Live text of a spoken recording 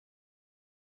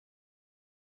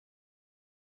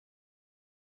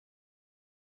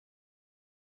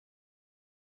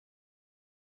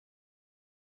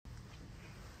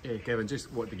Kevin,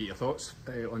 just wanted to get your thoughts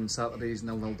on Saturday's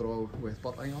 0-0 draw with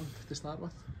Burntisland to start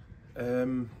with.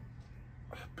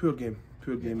 Poor game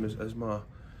is my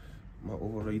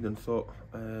overriding thought.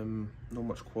 Not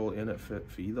much quality in it for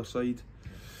either side.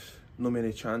 Not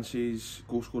many chances,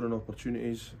 goal scoring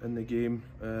opportunities in the game.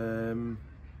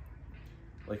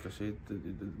 Like I said,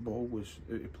 the ball was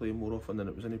out of play more often than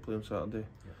it was in play on Saturday.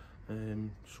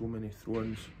 So many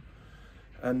throw-ins,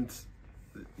 and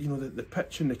you know the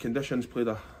pitch and the conditions played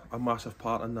a massive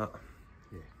part in that.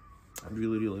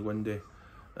 Really windy,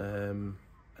 and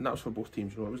that was for both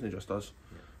teams. You know, it wasn't just us.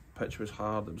 Pitch was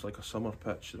hard. It was like a summer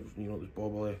pitch. It was, you know, it was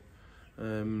bobbly.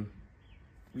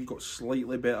 We got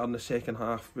slightly better in the second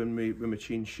half when we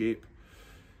changed shape,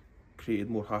 created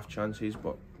more half chances,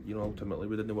 but you know, ultimately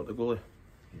we didn't work the goalie.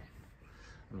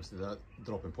 Obviously that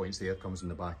drop in points there comes in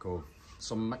the back of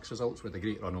some mixed results with a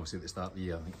great run obviously at the start of the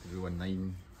year. I think we won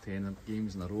 9-10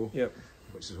 games in a row,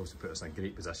 which has also put us in a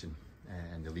great position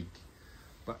in the league.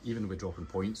 But even with dropping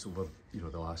points over, you know,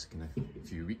 the last kind of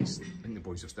few weeks, I think the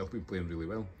boys have still been playing really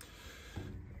well.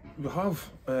 We have.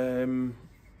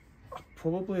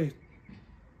 Probably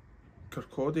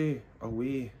Kirkcaldy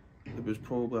away, it was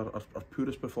probably our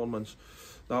poorest performance.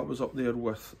 That was up there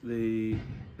with the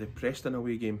Preston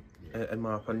away game, in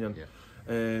my opinion.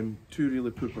 Two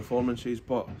really poor performances,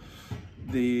 but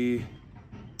the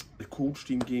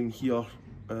Coldstream game here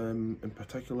in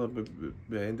particular,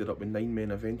 we ended up with 9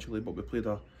 men eventually, but we played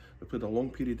a long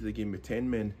period of the game with 10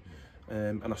 men,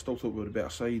 and I still thought we were a better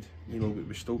side. You know,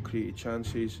 we still created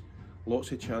chances,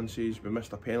 lots of chances. We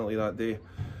missed a penalty that day,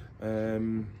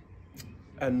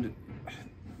 and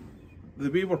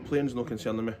the way we're playing is not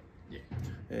concerning me.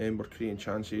 We're creating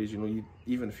chances. You know,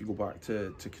 even if you go back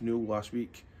to Canoe last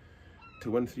week, to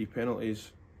win 3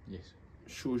 penalties,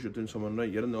 shows you're doing something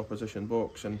right. You're in the opposition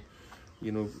box, and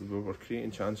you know we're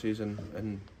creating chances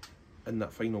in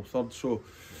that final third. So,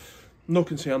 not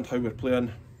concerned how we're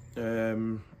playing.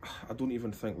 I don't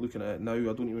even think, looking at it now,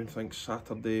 I don't even think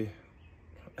Saturday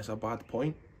is a bad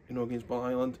point. You know, against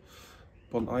Burntisland.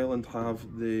 Burntisland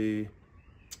have the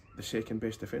second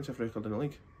best defensive record in the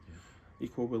league,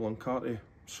 equal with Lancarty.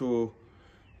 So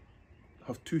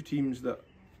have 2 teams that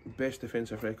best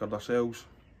defensive record ourselves.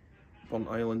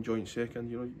 Burntisland joint second.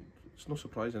 You know, it's not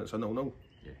surprising it's a 0-0. And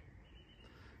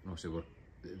obviously we're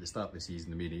at the start of the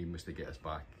season. The main aim was to get us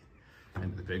back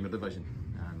into the Premier Division,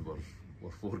 and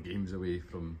we're 4 games away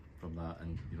from that,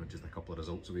 and you know, just a couple of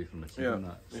results away from achieving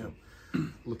that. So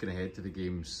looking ahead to the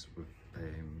games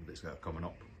that's coming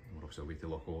up, we're obviously away to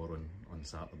Lochore on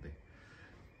Saturday.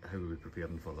 How are we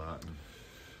preparing for that?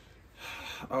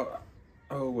 I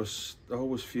always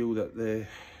feel that the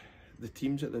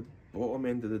teams at the bottom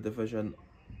end of the division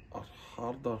are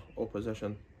harder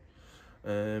opposition,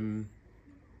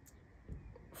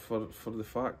 for the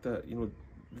fact that, you know,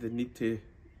 they need to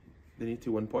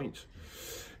win points.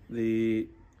 They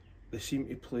seem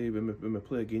to play, when we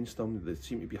play against them, they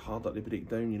seem to be harder to break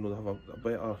down. You know, they have a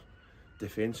better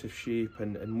defensive shape,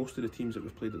 and most of the teams that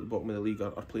we've played at the bottom of the league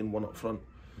are playing one up front,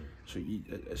 so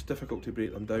it's difficult to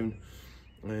break them down.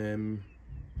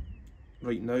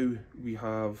 Right now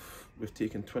we've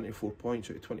taken 24 points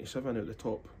out of 27 out of the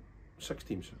top 6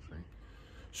 teams.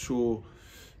 So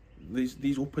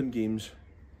these open games,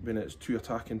 when it's 2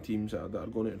 attacking teams that are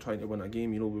going out and trying to win a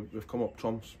game, you know, we've come up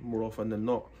trumps more often than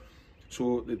not.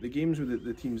 So the games with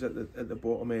the teams at the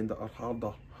bottom end that are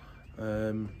harder,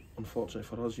 unfortunately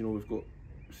for us, you know, we've got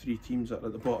 3 teams that are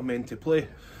at the bottom end to play,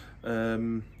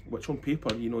 which on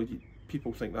paper, you know,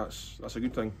 people think that's a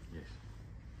good thing.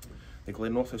 The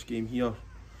Glenrothes game here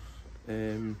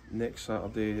next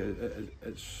Saturday,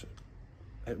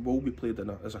 it will be played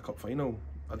as a cup final,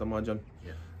 I'd imagine.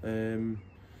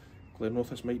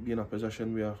 Glenrothes might be in a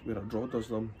position where a draw does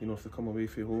them. You know, if they come away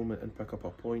from home and pick up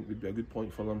a point, would be a good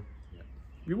point for them.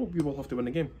 We will have to win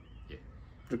the game.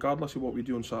 Regardless of what we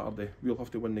do on Saturday, we'll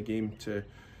have to win the game to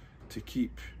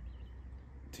keep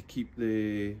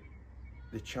the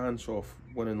chance of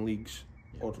winning leagues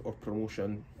or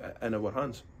promotion in our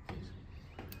hands.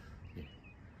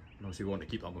 And obviously we want to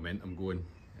keep that momentum going,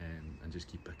 and just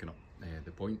keep picking up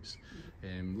the points.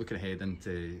 Looking ahead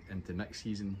into next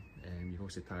season, you've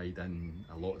also tied in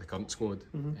a lot of the current squad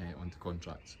onto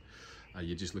contracts. Are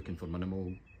you just looking for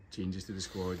minimal changes to the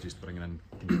squad, just bringing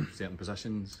in certain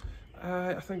positions?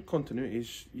 I think continuity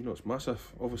is, you know, it's massive.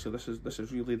 Obviously this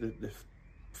is really the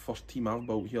first team I've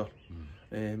built here,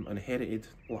 and inherited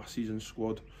last season's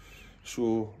squad.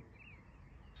 So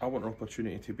I want an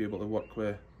opportunity to be able to work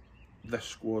with this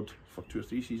squad for 2 or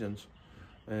 3 seasons.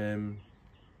 I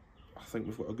think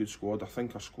we've got a good squad. I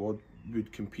think our squad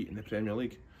would compete in the Premier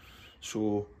League.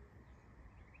 So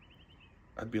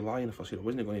I'd be lying if I said I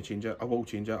wasn't going to change it. I will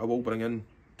change it. I will bring in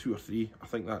 2 or 3. I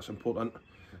think that's important.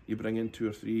 You bring in 2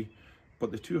 or 3,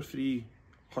 but the 2 or 3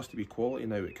 has to be quality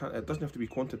now. It doesn't have to be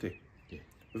quantity. Yeah.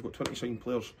 We've got 27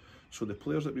 players, so the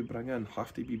players that we bring in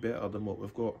have to be better than what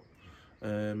we've got.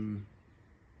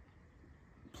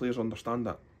 Players understand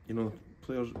that. You know,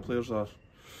 players are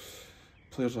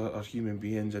human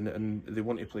beings, and they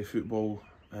want to play football,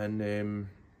 and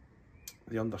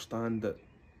they understand that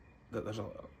there's a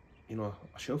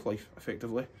shelf life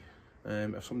effectively.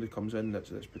 If somebody comes in that's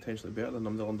potentially better than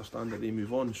them, they'll understand that they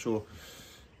move on. So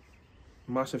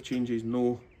massive changes,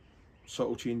 no.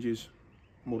 Subtle changes,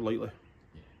 more likely.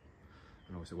 Yeah.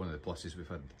 And obviously one of the pluses we've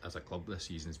had as a club this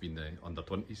season has been the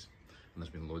under-20s, and there's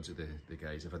been loads of the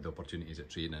guys have had the opportunities at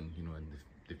training, you know, and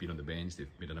they've been on the bench, they've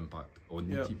made an impact on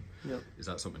the team. Yeah. Is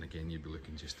that something again you'd be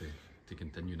looking just to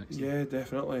continue next year? Yeah,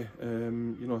 definitely.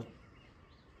 You know,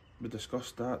 we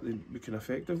discussed that we can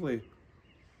effectively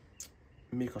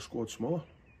make our squad smaller,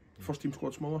 first team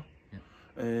squad smaller,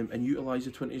 and utilise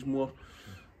the 20s more.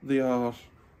 They are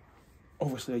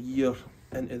obviously a year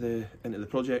into the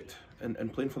project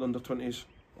and playing for the under 20s,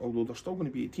 although they're still going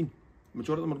to be 18.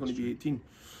 Majority of them are going to be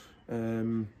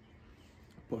 18.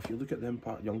 But if you look at the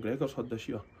impact young Gregor's had this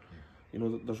year, you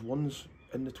know, there's ones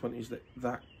in the 20s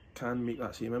that can make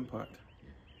that same impact.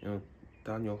 You know,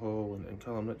 Daniel Hall and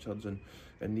Callum Richards and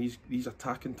these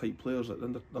attacking type players that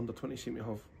the under 20s seem to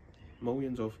have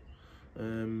millions of.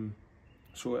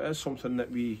 So it is something that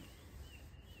we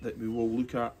will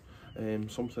look at,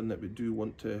 something that we do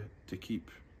want to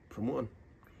keep promoting.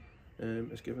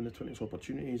 It's giving the 20s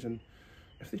opportunities, and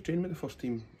if they train with the first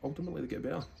team, ultimately they get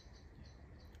better.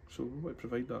 So we want to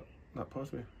provide that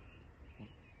pathway.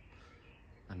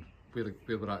 And where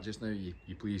we're at just now,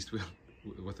 you pleased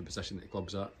with the position that the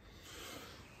club's at?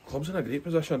 Club's in a great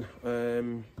position,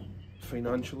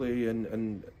 financially,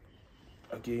 and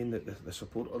again the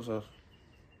supporters have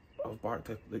backed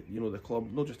the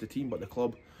club, not just the team but the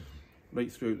club,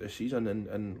 right throughout the season,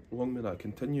 and long may that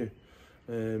continue.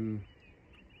 I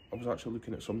was actually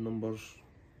looking at some numbers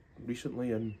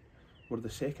recently, and we're the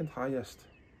second highest,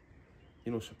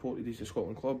 you know, supported East of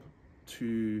Scotland club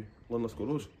to Linlithgow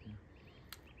Rose.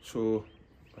 So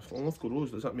if Linlithgow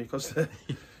Rose, does that make us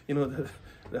you know,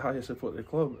 the highest supported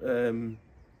club?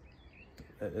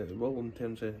 It will in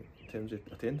terms of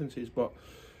attendances, but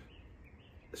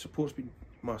the support's been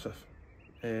massive,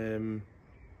 and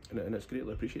it's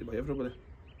greatly appreciated by everybody.